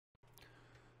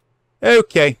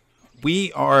Okay,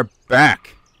 we are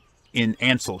back in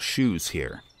Ansel's shoes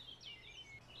here.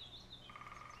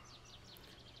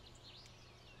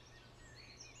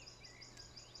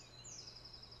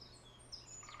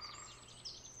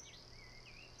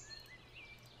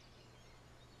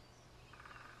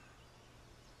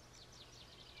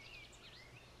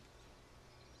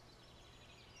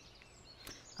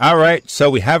 Alright,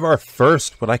 so we have our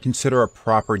first, what I consider a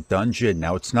proper dungeon.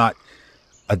 Now, it's not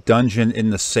a dungeon in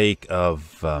the sake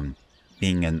of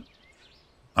being an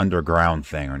underground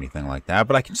thing or anything like that,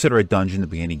 but I consider a dungeon to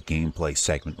be any gameplay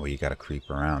segment where you gotta creep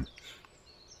around.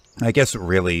 I guess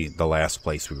really the last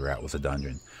place we were at was a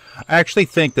dungeon. I actually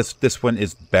think this one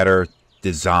is better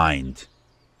designed,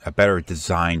 a better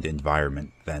designed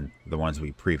environment than the ones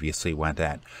we previously went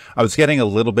at. I was getting a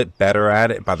little bit better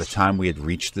at it by the time we had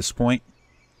reached this point.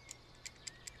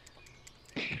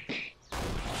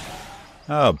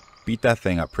 Oh, beat that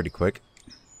thing up pretty quick.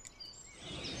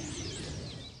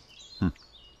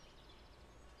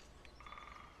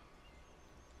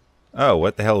 Oh,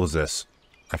 what the hell was this?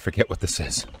 I forget what this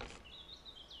is.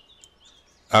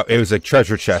 Oh, it was a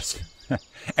treasure chest.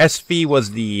 SV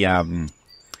was the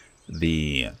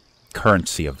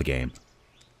currency of the game.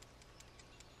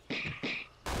 There's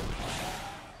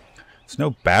no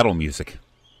battle music.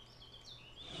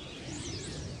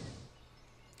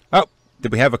 Oh,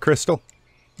 did we have a crystal?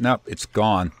 Nope, it's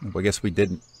gone. I guess we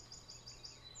didn't.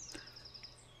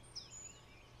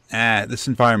 This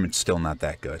environment's still not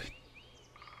that good.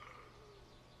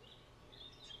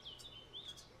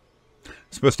 I'm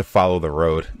supposed to follow the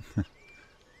road.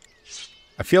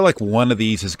 I feel like one of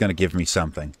these is going to give me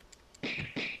something.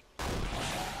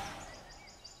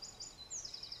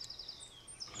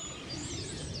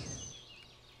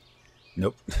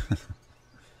 Nope.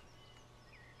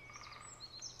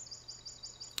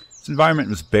 This environment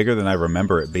was bigger than I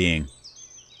remember it being.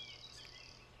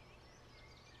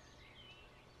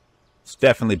 It's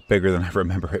definitely bigger than I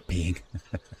remember it being.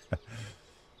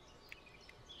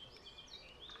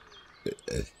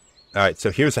 Alright,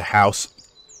 so here's a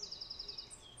house.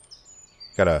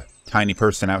 Got a tiny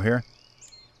person out here.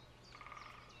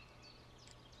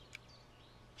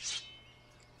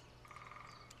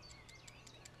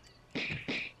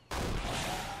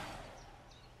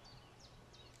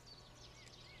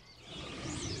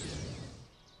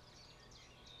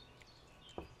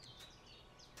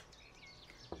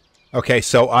 Okay,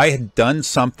 so I had done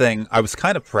something. I was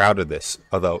kind of proud of this,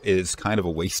 although it is kind of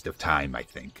a waste of time, I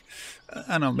think.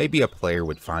 I don't know, maybe a player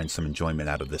would find some enjoyment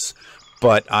out of this.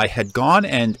 But I had gone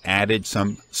and added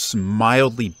some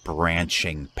mildly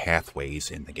branching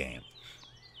pathways in the game.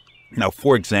 Now,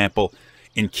 for example,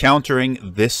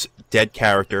 encountering this dead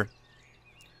character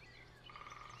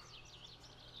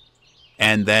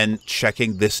and then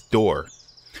checking this door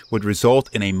would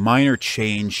result in a minor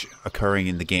change occurring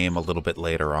in the game a little bit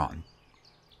later on.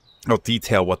 I'll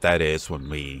detail what that is when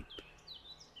we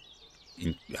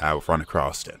run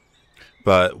across it.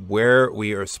 But where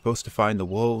we are supposed to find the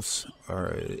wolves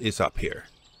is up here.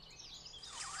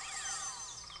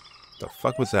 The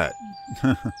fuck was that?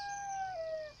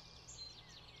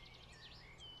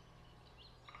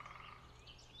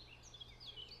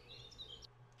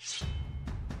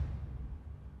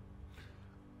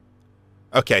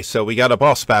 Okay, so we got a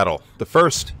boss battle. The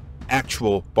first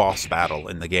actual boss battle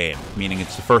in the game, meaning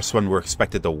it's the first one we're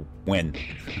expected to win.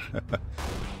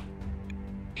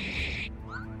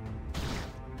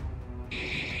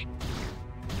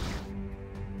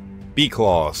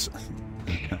 B-claws.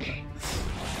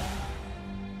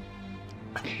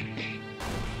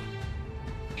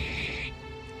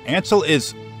 Ansel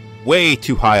is way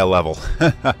too high a level.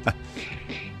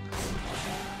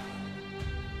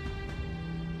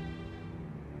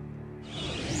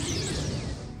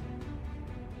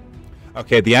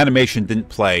 Okay, the animation didn't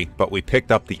play, but we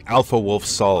picked up the Alpha Wolf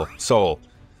soul.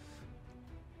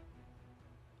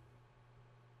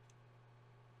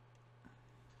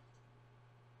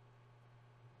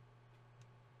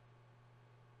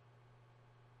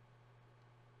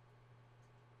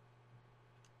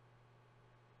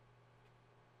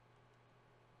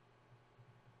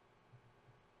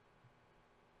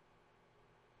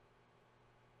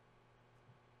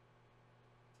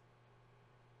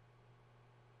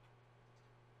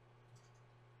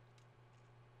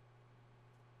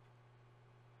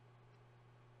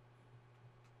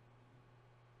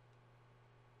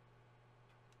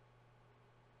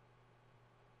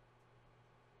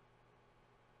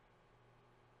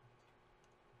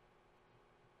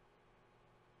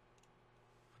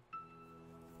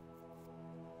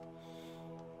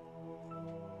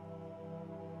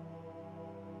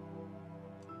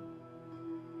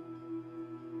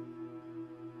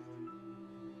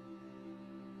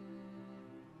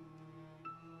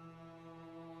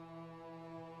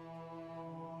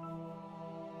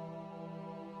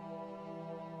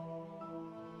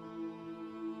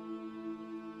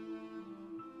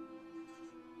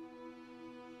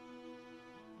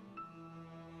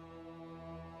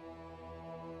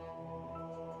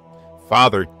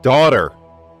 Father, daughter.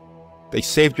 They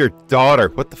saved your daughter.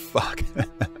 What the fuck?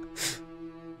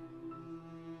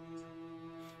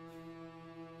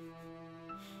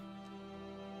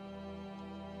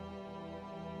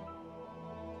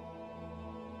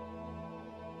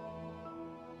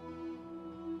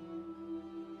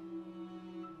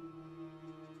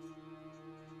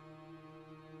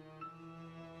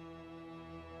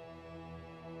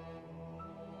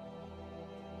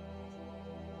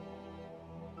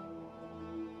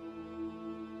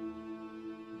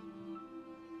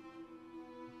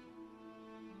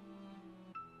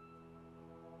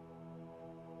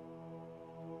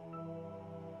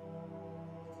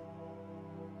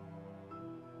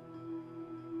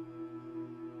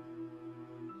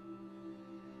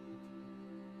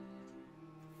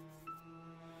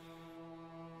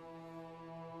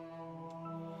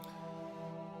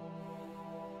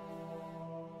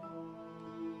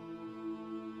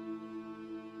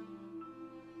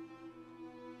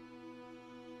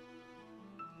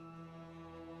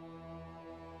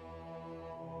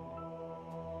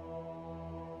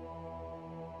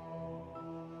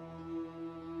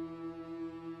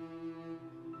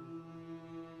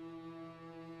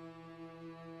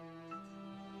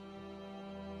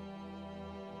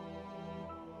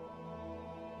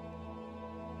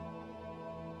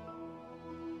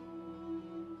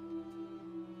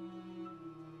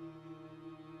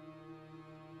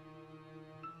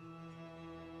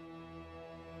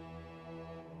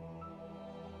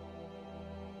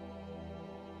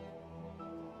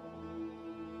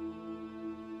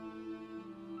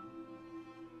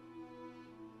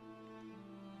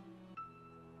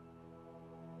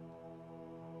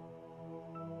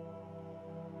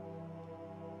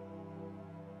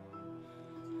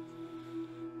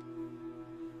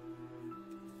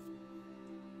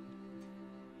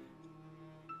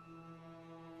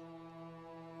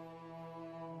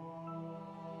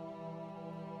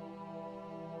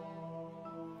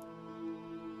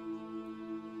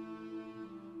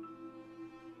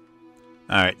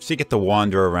 Alright, so you get to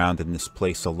wander around in this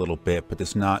place a little bit, but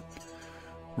there's not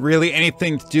really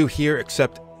anything to do here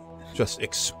except just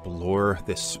explore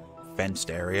this fenced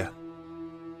area.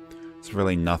 There's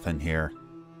really nothing here.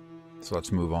 So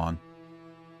let's move on.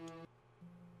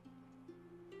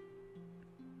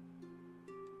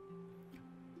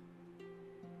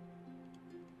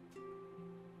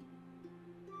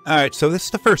 Alright, so this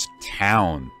is the first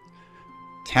town.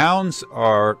 Towns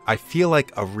are, I feel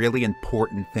like, a really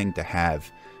important thing to have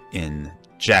in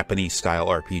Japanese-style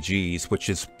RPGs, which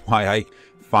is why I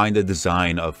find the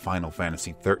design of Final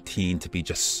Fantasy XIII to be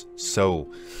just so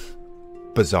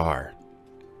bizarre.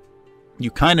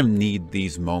 You kind of need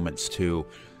these moments to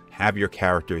have your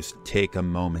characters take a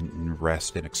moment and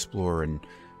rest and explore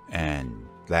and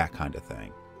that kind of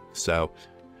thing. So,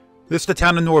 this is the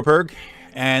town of Norberg,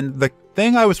 and the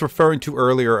thing I was referring to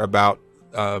earlier about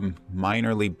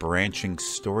minorly branching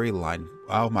storyline.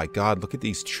 Oh my god, look at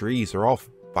these trees. They're all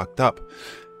fucked up.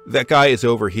 That guy is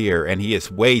over here, and he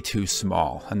is way too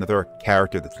small. Another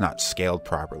character that's not scaled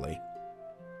properly.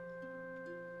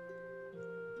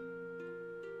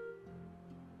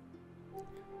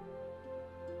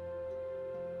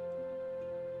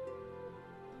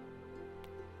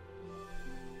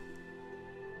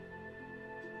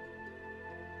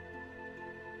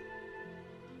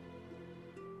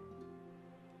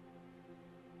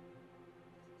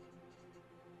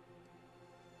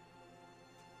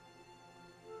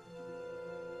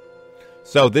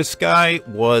 So this guy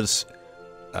was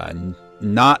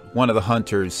not one of the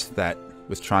hunters that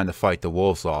was trying to fight the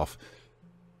wolves off.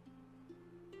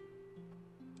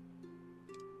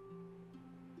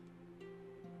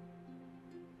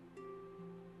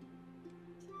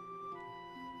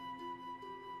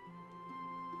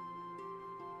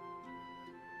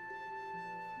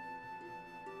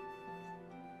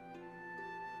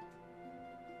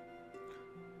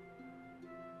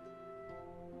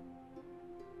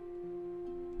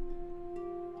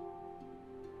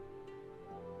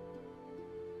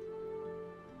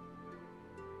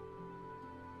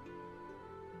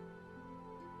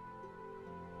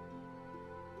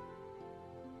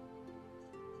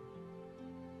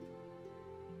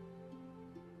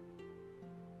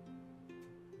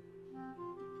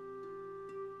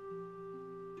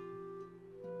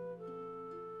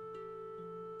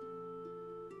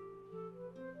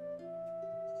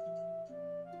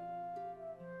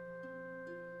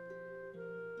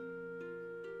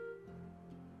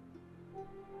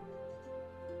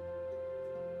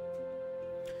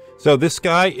 So this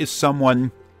guy is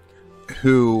someone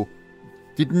who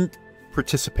didn't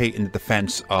participate in the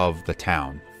defense of the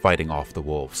town, fighting off the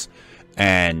wolves.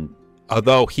 And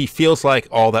Although he feels like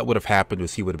all that would have happened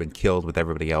was he would have been killed with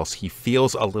everybody else, he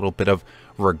feels a little bit of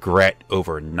regret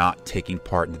over not taking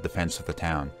part in the defense of the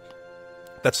town.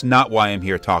 That's not why I'm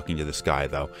here talking to this guy,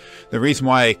 though. The reason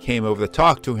why I came over to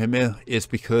talk to him is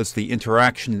because the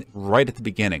interaction right at the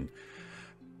beginning.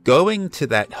 Going to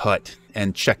that hut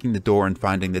and checking the door and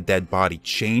finding the dead body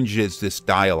changes this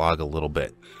dialogue a little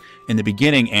bit. In the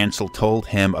beginning, Ansel told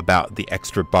him about the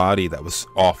extra body that was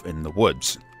off in the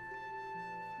woods.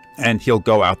 And he'll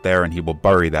go out there and he will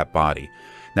bury that body.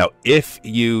 Now, if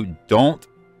you don't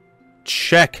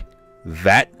check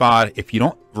that body, if you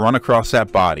don't run across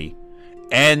that body,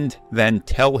 and then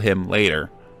tell him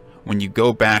later, when you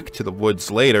go back to the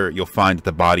woods later, you'll find that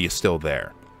the body is still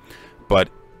there. But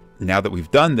now that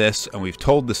we've done this, and we've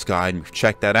told this guy, and we've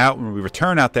checked that out, when we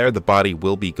return out there, the body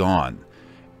will be gone.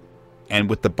 And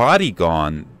with the body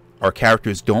gone, our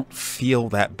characters don't feel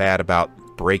that bad about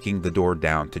breaking the door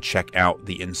down to check out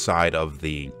the inside of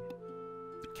the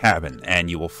cabin. And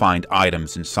you will find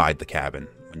items inside the cabin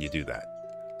when you do that.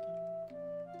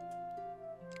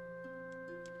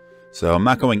 So I'm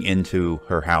not going into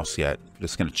her house yet. I'm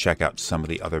just going to check out some of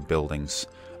the other buildings.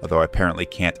 Although I apparently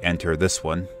can't enter this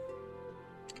one.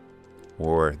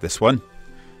 Or this one.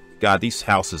 God, these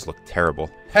houses look terrible.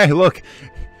 Hey, look!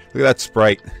 Look at that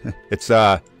sprite. It's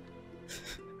a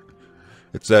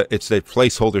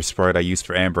placeholder sprite I used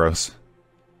for Ambrose.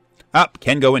 Up,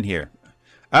 can go in here.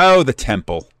 Oh, the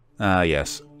temple. Ah,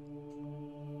 yes.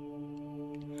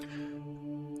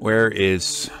 Where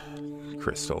is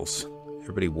crystals?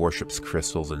 Everybody worships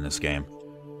crystals in this game.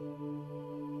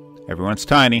 Everyone's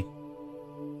tiny.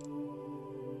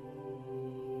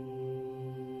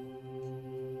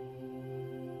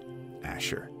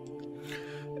 Asher.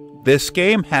 This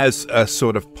game has a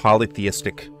sort of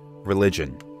polytheistic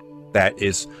religion that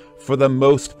is, for the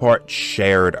most part,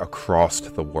 shared across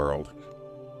the world.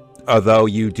 Although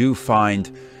you do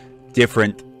find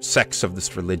different sects of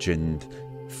this religion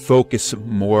focus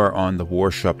more on the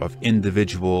worship of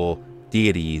individual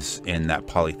deities in that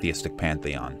polytheistic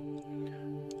pantheon.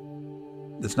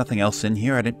 There's nothing else in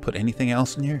here? I didn't put anything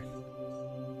else in here?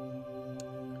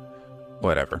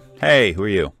 Whatever. Hey, who are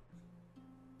you?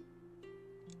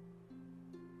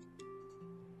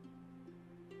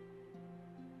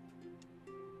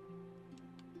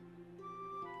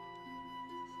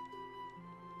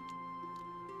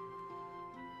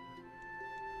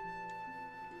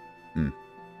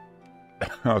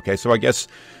 Okay, so I guess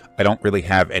I don't really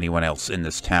have anyone else in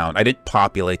this town. I didn't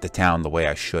populate the town the way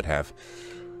I should have.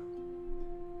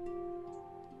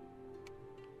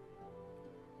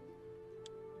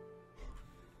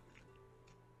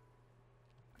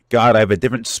 God, I have a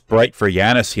different sprite for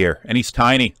Yanis here, and he's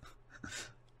tiny.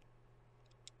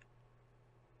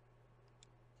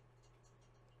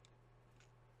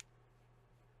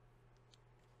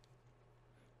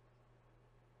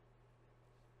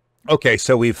 Okay,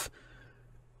 so we've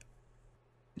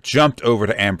jumped over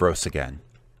to Ambrose again,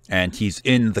 and he's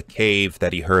in the cave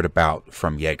that he heard about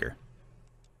from Jaeger.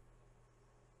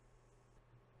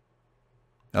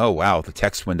 Oh wow, the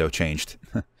text window changed.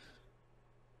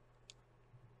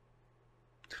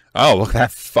 Oh, look at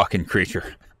that fucking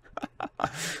creature.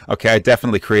 Okay, I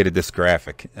definitely created this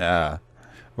graphic.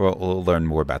 We'll learn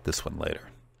more about this one later.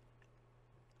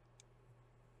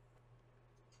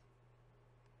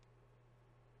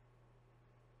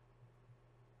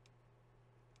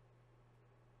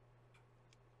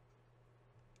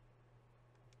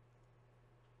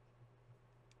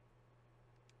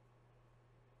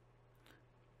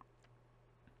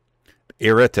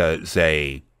 Irita is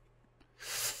a...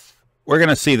 We're going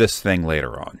to see this thing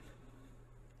later on.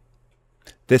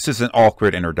 This is an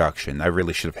awkward introduction. I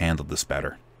really should have handled this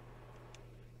better.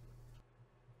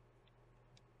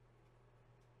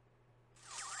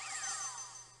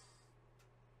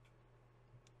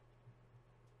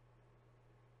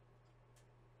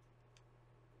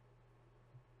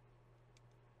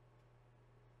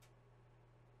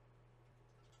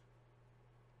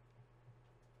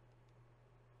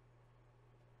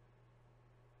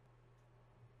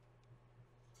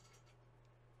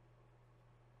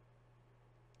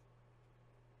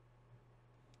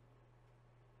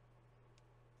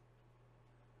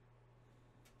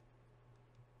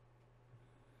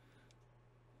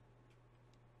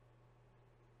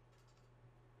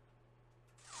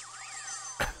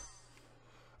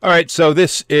 Alright, so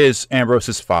this is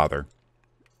Ambrose's father.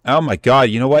 Oh my god,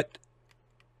 you know what?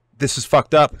 This is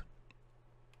fucked up.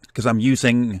 Because I'm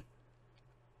using...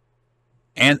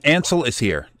 Ansel is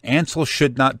here. Ansel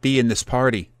should not be in this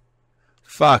party.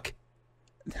 Fuck.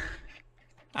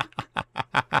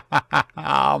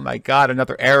 Oh my god,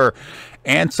 another error.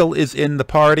 Ansel is in the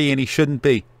party and he shouldn't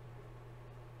be.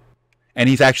 And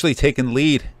he's actually taken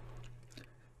lead.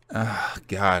 Oh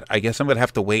god, I guess I'm going to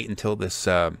have to wait until this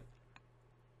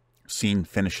scene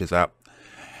finishes up.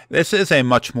 This is a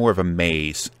much more of a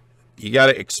maze. You got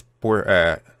to explore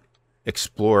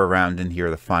around in here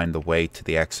to find the way to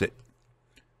the exit.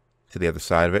 To the other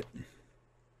side of it.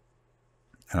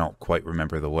 I don't quite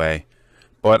remember the way.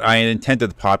 But I intended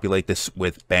to populate this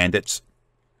with bandits.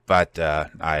 But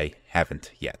I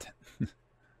haven't yet.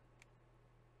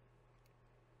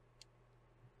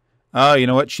 Oh, you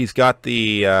know what? She's got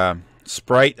the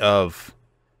sprite of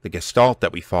the Gestalt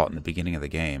that we fought in the beginning of the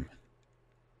game.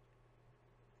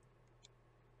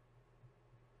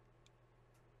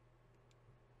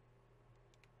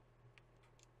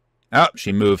 Oh,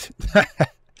 she moved.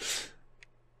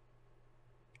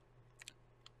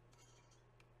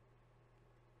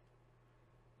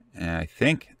 And I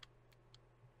think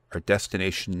our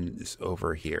destination is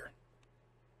over here.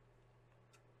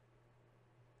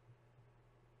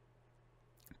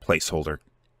 Placeholder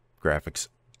graphics.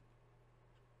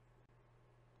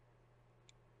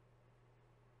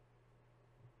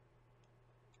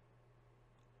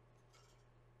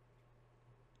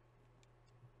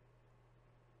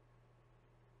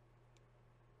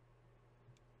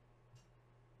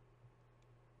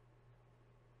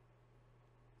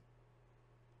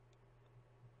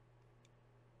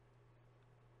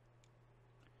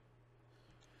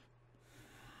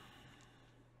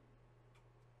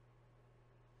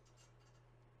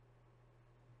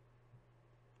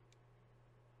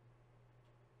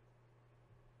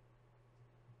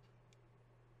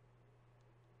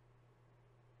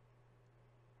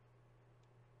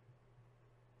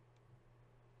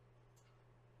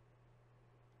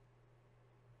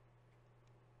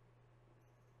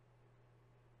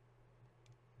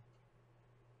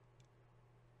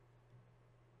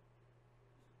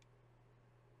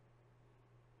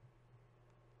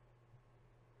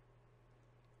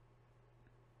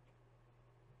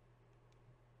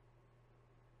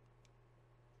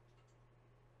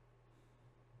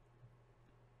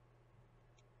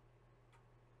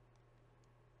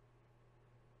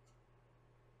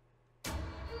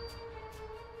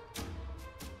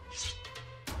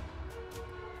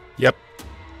 Yep.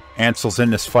 Ansel's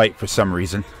in this fight for some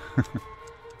reason.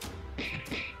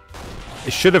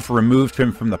 It should have removed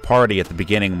him from the party at the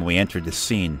beginning when we entered the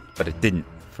scene, but it didn't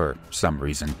for some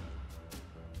reason.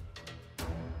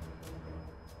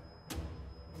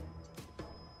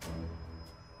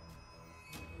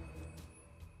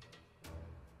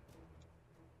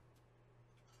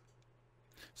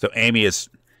 So Amy is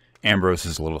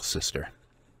Ambrose's little sister.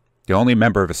 The only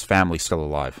member of his family still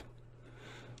alive.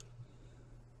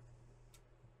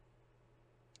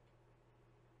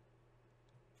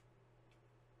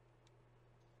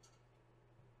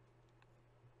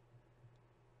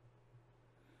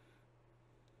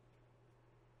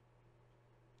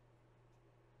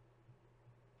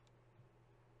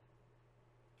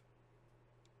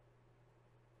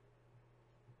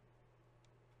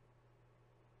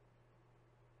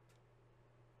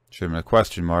 Should have been a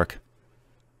question mark.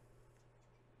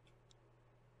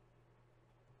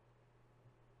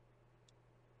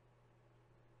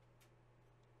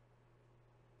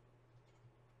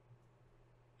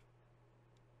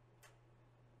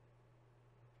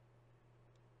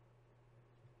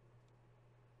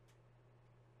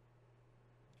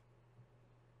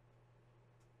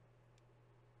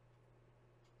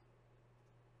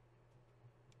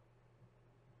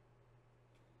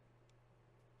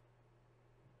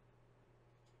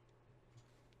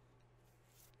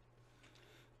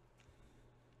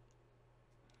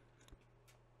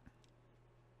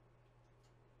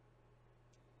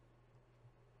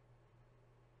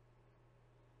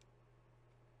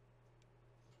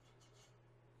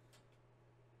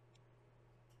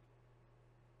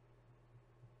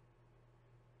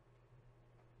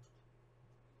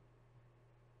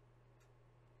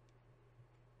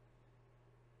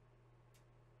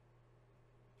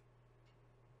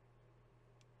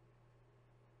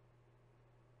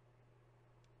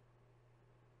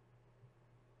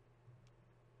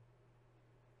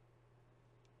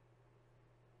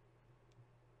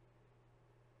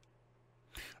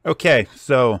 Okay,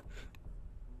 so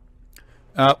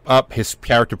his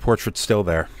character portrait's still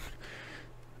there.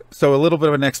 So a little bit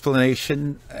of an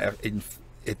explanation.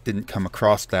 It didn't come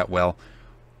across that well.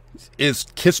 Is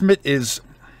Kismet is,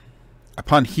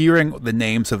 upon hearing the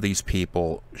names of these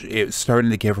people, it was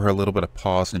starting to give her a little bit of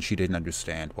pause, and she didn't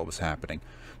understand what was happening,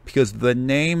 because the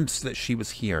names that she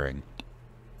was hearing,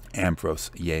 Ambrose,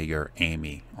 Jaeger,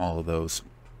 Amy, all of those,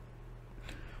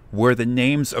 were the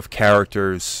names of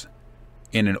characters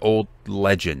in an old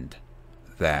legend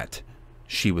that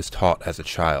she was taught as a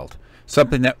child.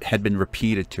 Something that had been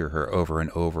repeated to her over and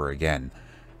over again.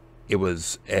 It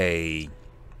was a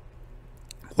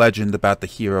legend about the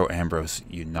hero Ambrose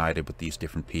united with these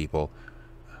different people,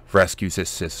 rescues his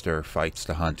sister, fights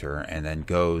the hunter, and then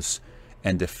goes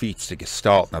and defeats the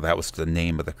Gestalt. Now, that was the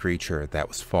name of the creature that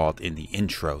was fought in the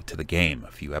intro to the game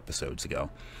a few episodes ago.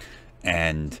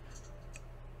 And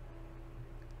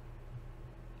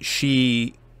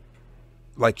she,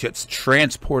 like, gets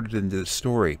transported into the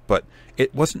story, but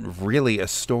it wasn't really a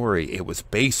story. It was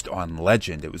based on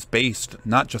legend. It was based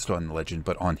not just on legend,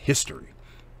 but on history.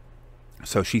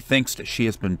 So she thinks that she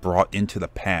has been brought into the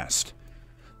past,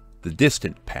 the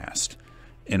distant past,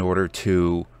 in order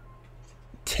to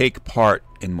take part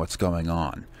in what's going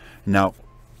on. Now,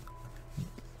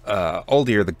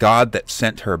 Uldir, the god that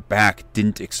sent her back,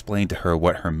 didn't explain to her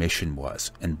what her mission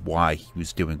was and why he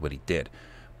was doing what he did.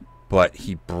 But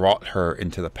he brought her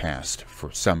into the past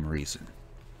for some reason.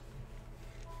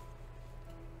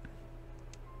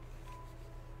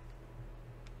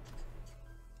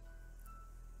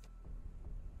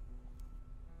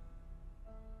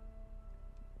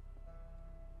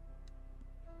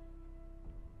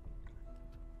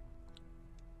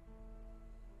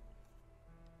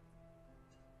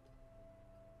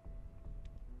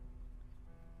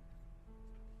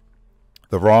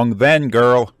 The wrong then,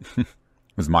 girl. It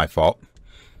was my fault.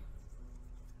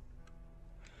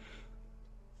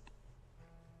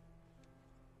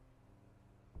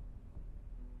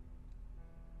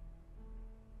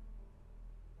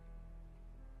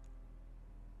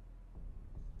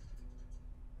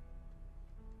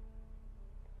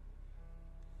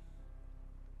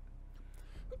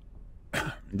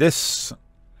 This,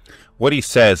 what he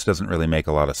says doesn't really make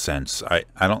a lot of sense. I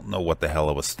don't know what the hell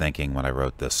I was thinking when I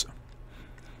wrote this.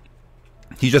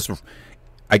 He just,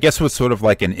 I guess it was sort of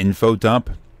like an info dump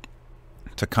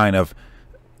to kind of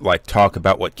like talk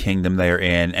about what kingdom they're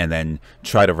in and then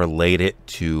try to relate it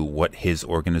to what his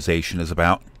organization is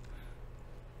about.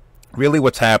 Really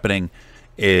what's happening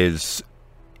is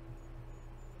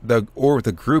the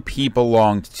group he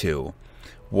belonged to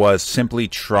was simply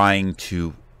trying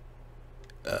to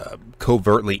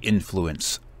covertly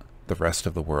influence the rest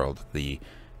of the world, the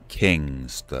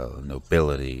kings, the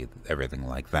nobility, everything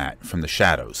like that, from the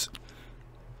shadows.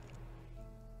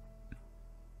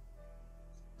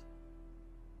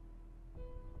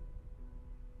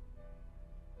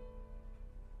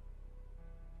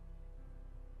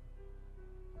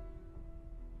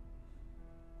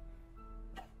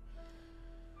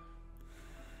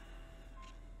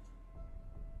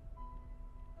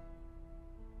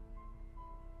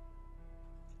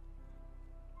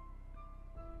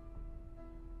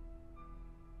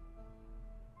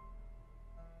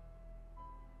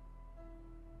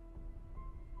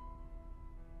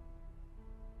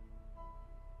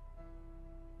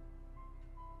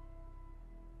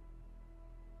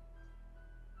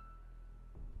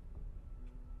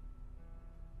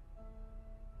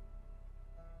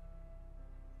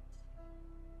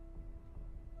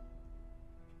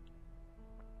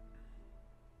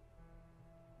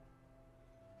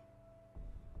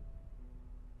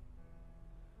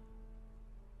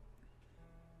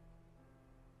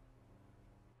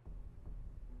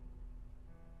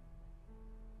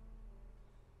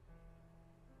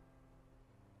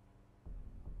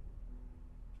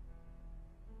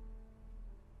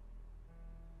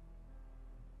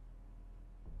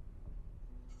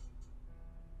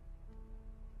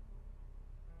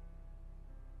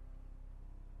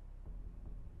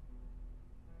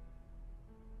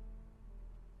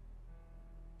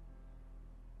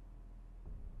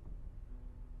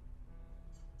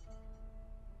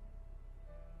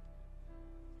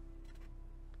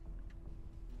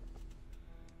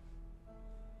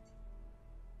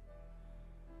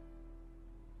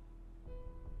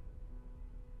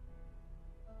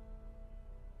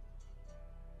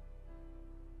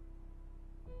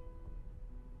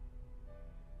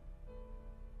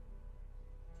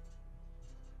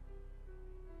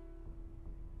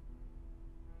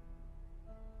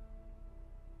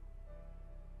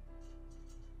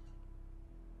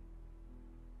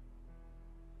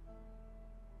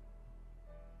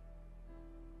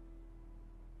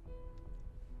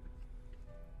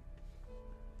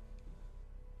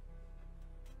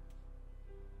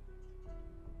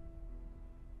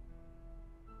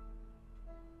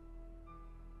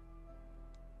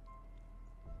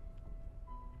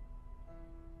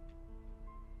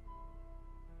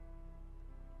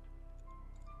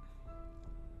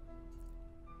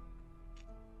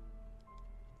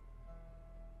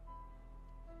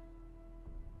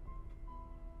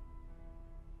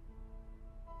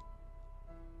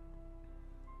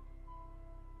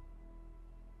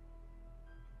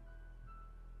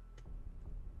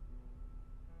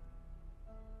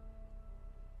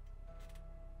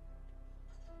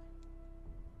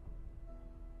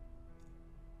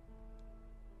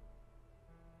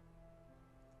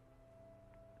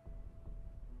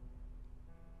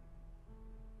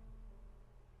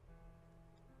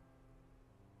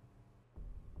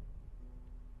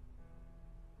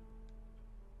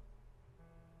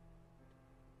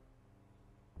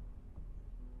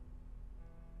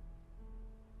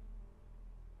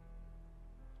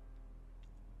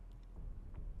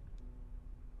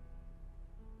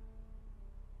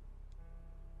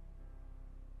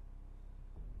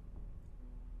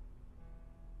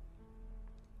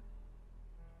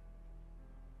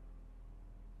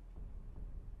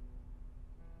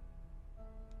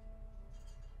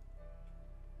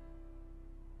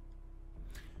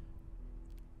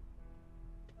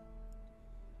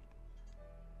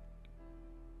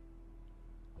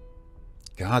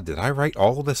 God, did I write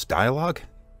all this dialogue?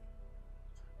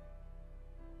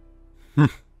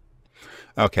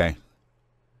 Okay.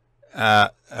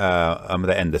 I'm going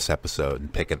to end this episode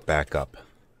and pick it back up.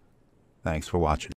 Thanks for watching.